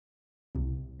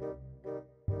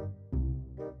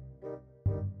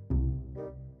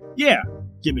Yeah,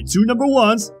 give me 2 number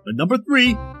 1s, a number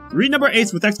 3, 3 number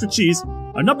 8s with extra cheese,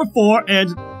 a number 4,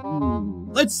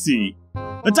 and... let's see.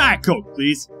 A Diet Coke,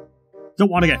 please.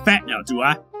 Don't want to get fat now, do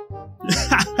I?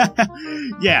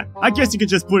 Yeah, I guess you could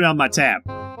just put it on my tab.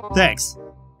 Thanks.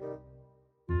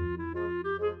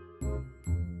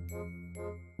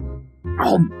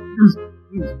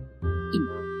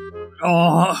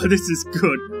 Oh, this is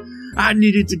good. I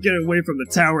needed to get away from the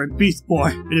tower and Beast Boy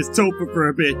and his Topher for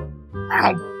a bit.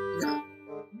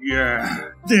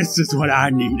 Yeah, this is what I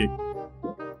needed.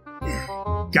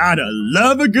 Gotta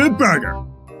love a good burger.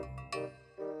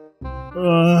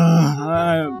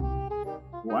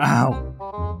 Wow.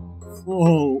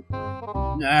 Full.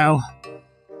 Now,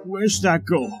 where should I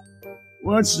go?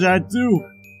 What should I do?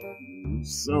 I'm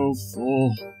so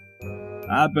full.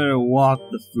 I better walk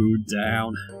the food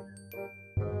down.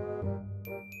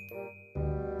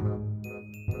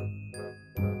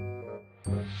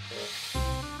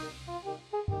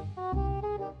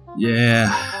 Yeah,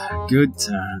 good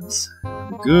times.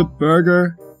 A good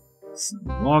burger,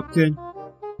 some walking.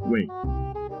 Wait,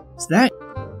 is that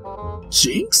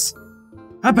Jinx?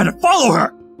 I better follow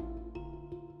her!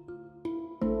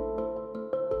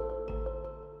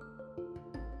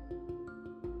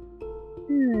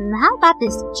 How about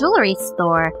this jewelry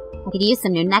store? I could use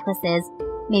some new necklaces.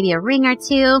 Maybe a ring or 2.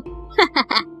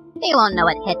 They won't know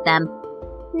what hit them.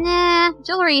 Nah,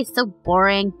 jewelry is so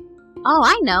boring. Oh,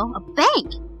 I know, a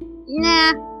bank!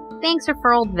 Nah, banks are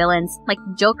for old villains, like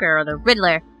the Joker or the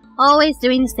Riddler. Always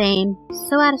doing the same,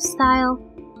 so out of style.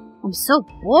 I'm so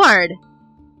bored.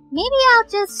 Maybe I'll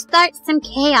just start some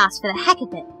chaos for the heck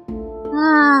of it.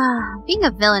 Being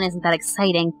a villain isn't that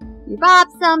exciting. You rob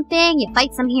something, you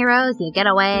fight some heroes, you get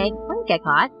away, or you get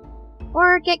caught.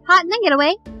 Or get caught and then get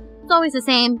away. It's always the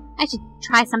same. I should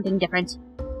try something different.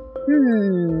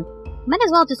 Might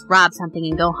as well just rob something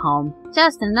and go home.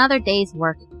 Just another day's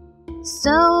work.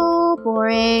 So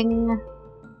boring.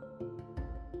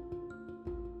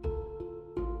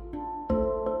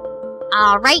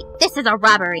 Alright, this is a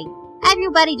robbery.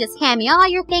 Everybody just hand me all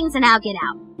your things and I'll get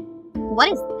out.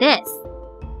 What is this?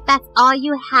 That's all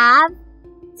you have?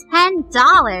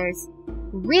 $10?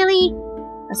 Really?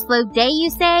 A slow day, you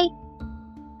say?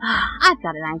 I've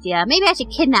got an idea. Maybe I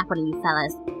should kidnap one of you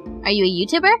fellas. Are you a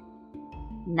YouTuber?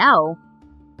 No.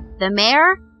 The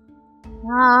mayor?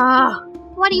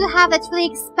 What do you have that's really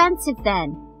expensive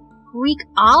then? Greek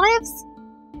olives?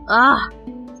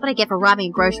 That's what I get for robbing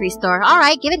a grocery store.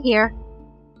 Alright, give it here.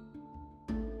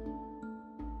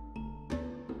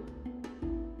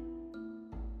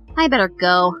 I better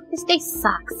go. This day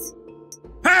sucks.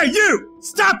 Hey, you!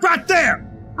 Stop right there!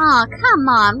 Aw, come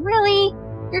on, really?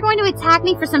 You're going to attack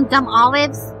me for some dumb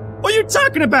olives? What are you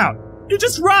talking about? You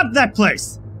just robbed that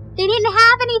place! They didn't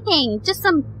have anything, just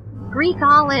some Greek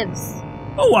olives.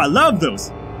 Oh, I love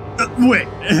those! Wait,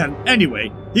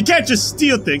 anyway, you can't just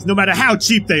steal things no matter how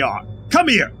cheap they are. Come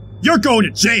here! You're going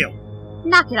to jail!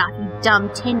 Knock it off, you dumb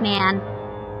tin man.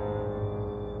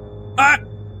 I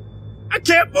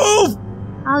can't move!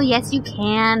 Oh, yes, you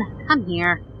can. Come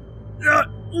here.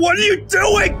 What are you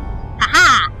doing?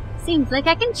 Haha! Seems like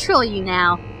I control you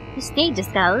now. This day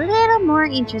just got a little more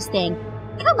interesting.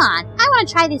 Come on, I want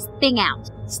to try this thing out.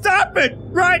 Stop it!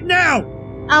 Right now!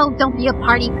 Oh, don't be a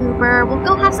party pooper. We'll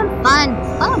go have some fun.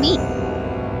 Follow me.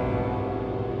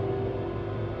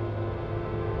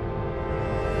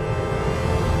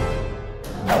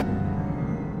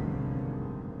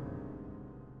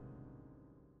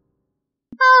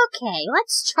 Okay,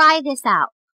 let's try this out.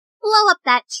 Blow up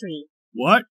that tree.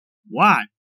 What? Why?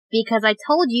 Because I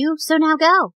told you, so now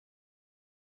go.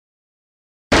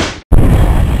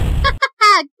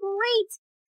 Great!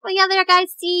 When the other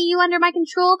guys see you under my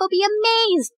control, they'll be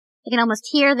amazed. I can almost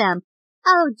hear them.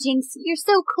 Oh, Jinx, you're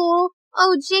so cool.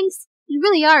 Oh, Jinx, you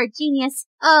really are a genius.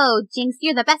 Oh, Jinx,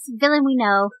 you're the best villain we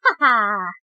know. Ha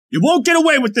ha! You won't get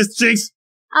away with this, Jinx!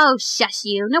 Oh, shush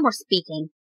you. No more speaking.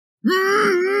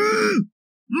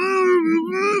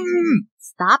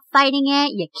 Stop fighting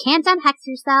it. You can't unhex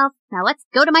yourself. Now let's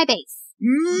go to my base.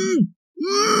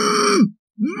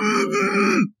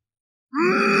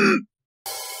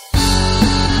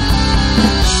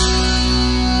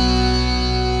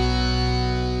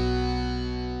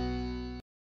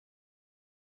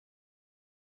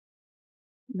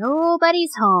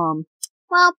 Nobody's home.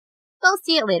 Well, they'll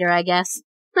see it later, I guess.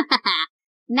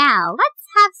 Now, let's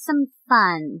have some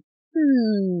fun.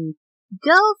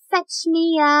 Go fetch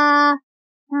me a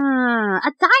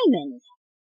diamond.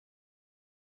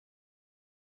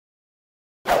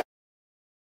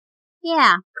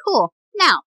 Yeah, cool.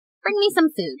 Now, bring me some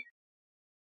food.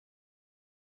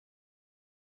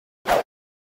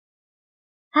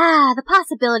 Ah, the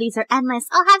possibilities are endless.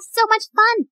 I'll have so much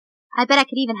fun. I bet I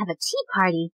could even have a tea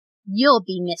party. You'll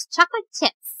be Miss Chocolate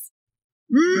Chips.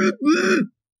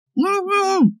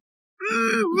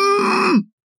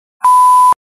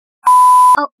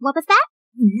 Oh, what was that?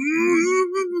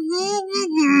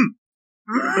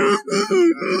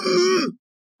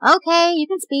 Okay, you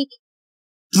can speak.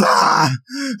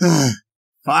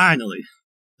 Finally.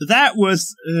 That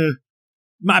was,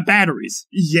 my batteries.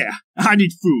 Yeah, I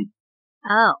need food.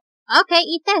 Oh, okay,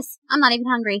 eat this. I'm not even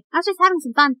hungry. I was just having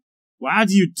some fun. Why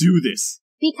do you do this?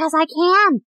 Because I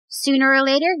can. Sooner or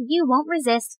later, you won't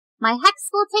resist. My hex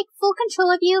will take full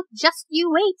control of you. Just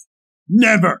you wait.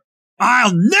 Never!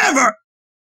 I'll never!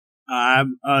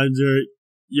 I'm under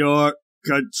your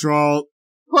control.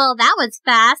 Well, that was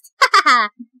fast.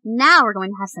 Now we're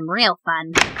going to have some real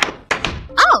fun.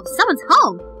 Oh, someone's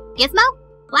home. Gizmo?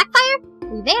 Blackfire?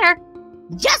 You there?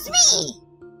 Just me!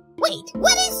 Wait,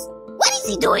 what is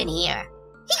he doing here?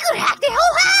 He could hack the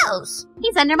whole house!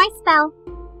 He's under my spell.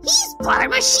 He's part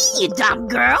of a machine, you dumb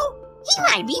girl! He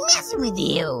might be messing with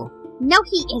you! No,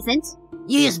 he isn't.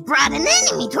 You just brought an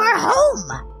enemy to our home!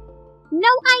 No,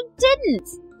 I didn't.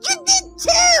 You did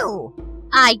too!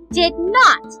 I did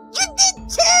not. You did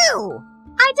too!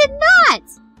 I did not!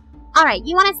 Alright,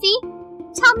 you wanna see?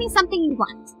 Tell me something you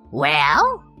want.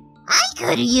 Well, I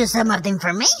could use some of the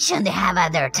information they have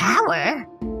at their tower.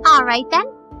 Alright then.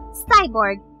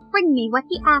 Cyborg, bring me what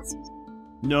he asked.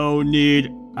 No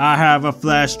need. I have a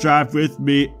flash drive with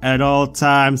me at all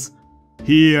times.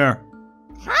 Here.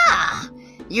 Ah,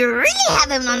 you really have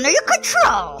him under your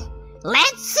control.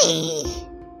 Let's see.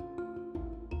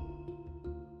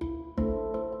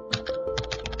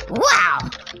 Wow,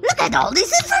 look at all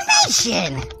this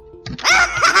information.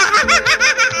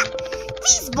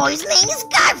 This boy's name is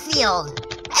Garfield,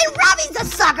 and Robin's a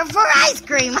sucker for ice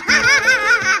cream.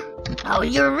 Oh,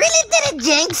 you really did it,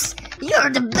 Jinx. You're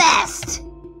the best.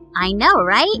 I know,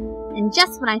 right? And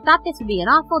just when I thought this would be an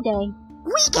awful day.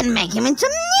 We can make him into a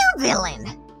new villain.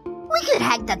 We could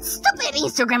hack that stupid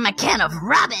Instagram account of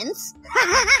Robin's.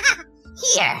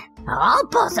 Here, I'll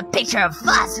post a picture of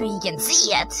us so you can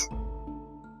see it.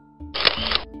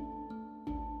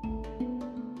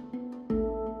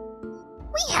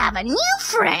 We have a new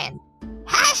friend.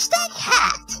 Hashtag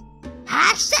hacked.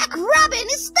 Hashtag Robin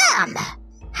is dumb.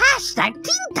 Hashtag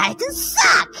Teen Titans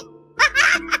suck.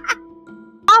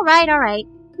 Alright.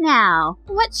 Now,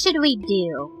 what should we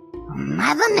do?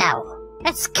 I don't know.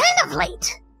 It's kind of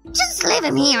late. Just leave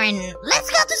him here and let's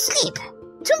go to sleep.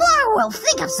 Tomorrow we'll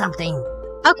think of something.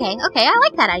 Okay, I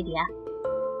like that idea.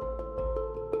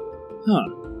 Huh.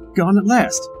 Gone at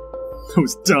last.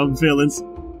 Those dumb villains.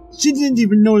 She didn't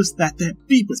even notice that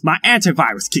beep was my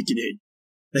antivirus kicking in.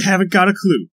 They haven't got a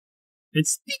clue. And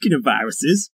speaking of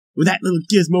viruses, when that little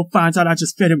gizmo finds out I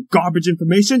just fed him garbage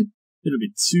information, it'll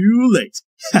be too late.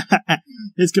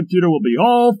 His computer will be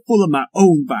all full of my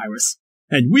own virus.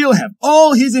 And we'll have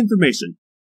all his information.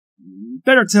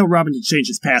 Better tell Robin to change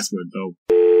his password, though.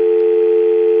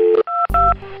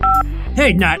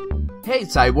 Hey, Nat. Hey,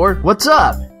 Cyborg, what's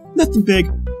up? Nothing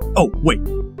big. Oh, wait.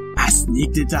 I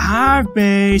sneaked into Hive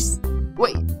Base.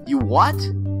 Wait, you what?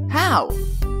 How?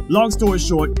 Long story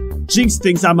short, Jinx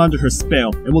thinks I'm under her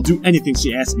spell and will do anything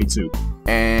she asks me to.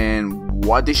 And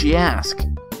what did she ask?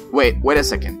 Wait a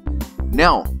second.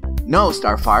 No,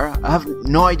 Starfire, I have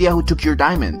no idea who took your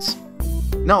diamonds.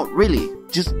 No, really,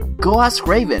 just go ask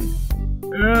Raven.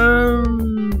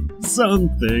 Some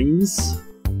things.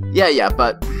 Yeah,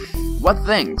 but what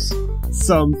things?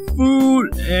 Some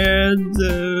food and,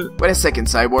 Wait a second,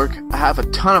 Cyborg. I have a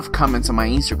ton of comments on my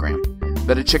Instagram.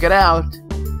 Better check it out.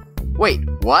 Wait,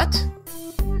 what?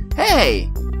 Hey,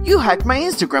 you hacked my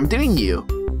Instagram, didn't you?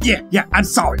 Yeah, I'm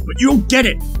sorry, but you don't get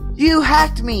it. You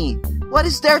hacked me. What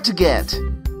is there to get?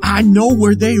 I know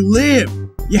where they live.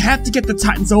 You have to get the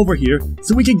Titans over here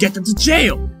so we can get them to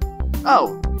jail.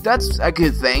 Oh, that's a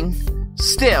good thing.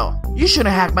 Still, you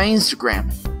shouldn't hack my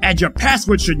Instagram. And your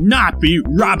password should not be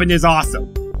Robin is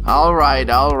awesome. Alright.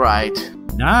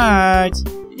 Night.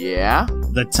 Yeah?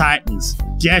 The Titans.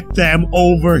 Get them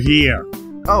over here.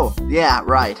 Oh, yeah,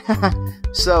 right.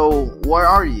 So, where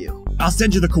are you? I'll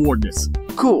send you the coordinates.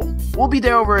 Cool. We'll be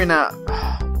there over in a...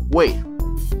 Wait.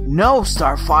 No,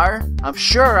 Starfire. I'm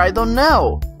sure I don't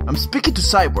know. I'm speaking to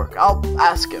Cyborg. I'll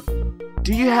ask him.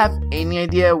 Do you have any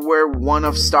idea where one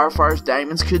of Starfire's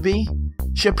diamonds could be?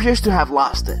 She appears to have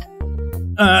lost it.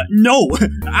 No,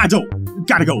 I don't.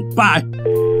 Gotta go. Bye.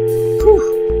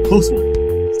 Whew, close one.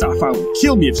 Starfire will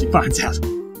kill me if she finds out.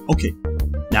 Okay,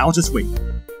 now I'll just wait.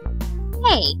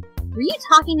 Hey, were you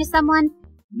talking to someone?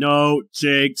 No,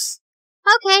 Jinx.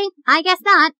 Okay, I guess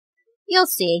not. You'll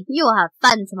see. You will have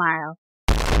fun tomorrow.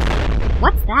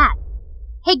 What's that?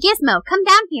 Hey, Gizmo, come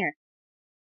down here.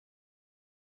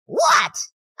 What?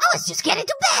 I was just getting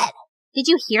to bed. Did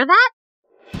you hear that?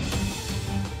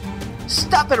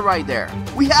 Stop it right there!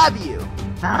 We have you!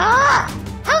 Ah!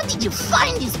 How did you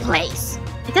find this place?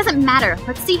 It doesn't matter.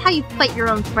 Let's see how you fight your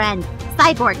own friend.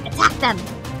 Cyborg, attack them!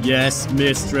 Yes,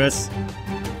 mistress.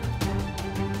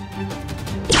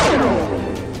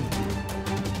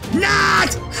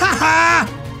 Not! Ha ha!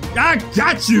 I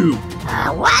got you!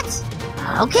 What?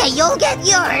 Okay, you'll get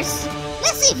yours.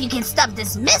 Let's see if you can stop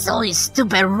this missile, you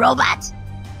stupid robot.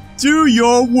 Do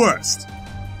your worst.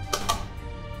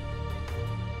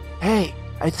 Hey,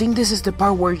 I think this is the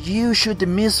part where you shoot the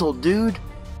missile, dude.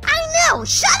 I know,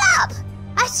 shut up!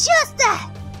 It's just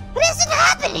that it isn't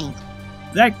happening.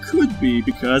 That could be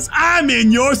because I'm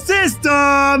in your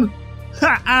system!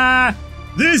 Ha ha!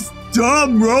 This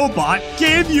dumb robot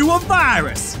gave you a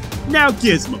virus! Now,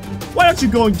 Gizmo, why don't you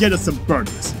go and get us some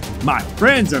burgers? My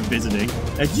friends are visiting,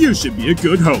 and you should be a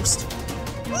good host.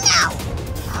 No!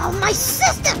 Oh, my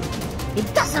system!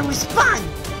 It doesn't respond!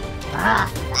 I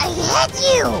hate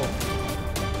you!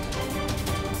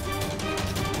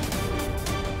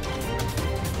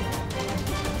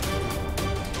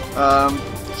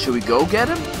 Should we go get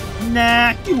him?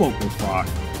 Nah, he won't go far.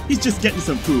 He's just getting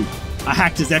some food. I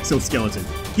hacked his exoskeleton.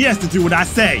 He has to do what I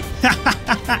say.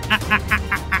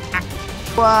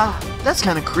 That's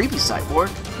kinda creepy, Cyborg.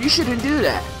 You shouldn't do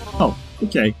that. Oh,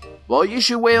 okay. Well, you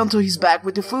should wait until he's back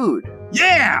with the food.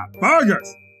 Yeah,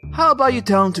 burgers! How about you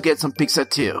tell him to get some pizza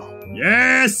too?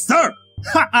 Yes, sir!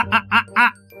 Ha ha ha ha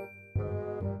ha!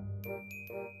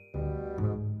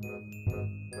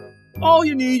 All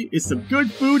you need is some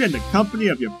good food and the company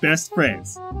of your best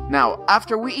friends. Now,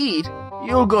 after we eat,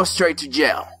 you'll go straight to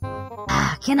jail.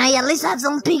 Can I at least have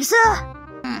some pizza?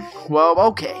 Well,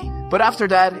 okay. But after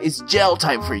that, it's jail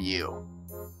time for you.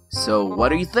 So, what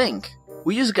do you think?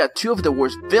 We just got two of the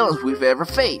worst villains we've ever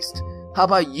faced. How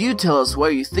about you tell us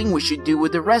what you think we should do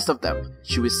with the rest of them?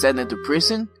 Should we send them to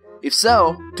prison? If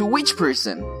so, to which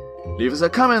prison? Leave us a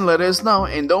comment, let us know,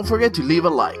 and don't forget to leave a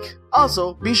like.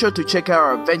 Also, be sure to check out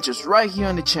our adventures right here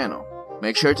on the channel.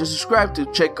 Make sure to subscribe to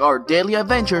check our daily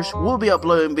adventures. We'll be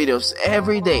uploading videos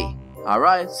every day.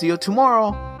 Alright, see you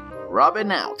tomorrow.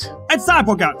 Robin out. And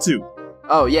Cyborg out too.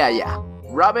 Oh yeah.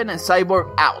 Robin and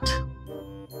Cyborg out.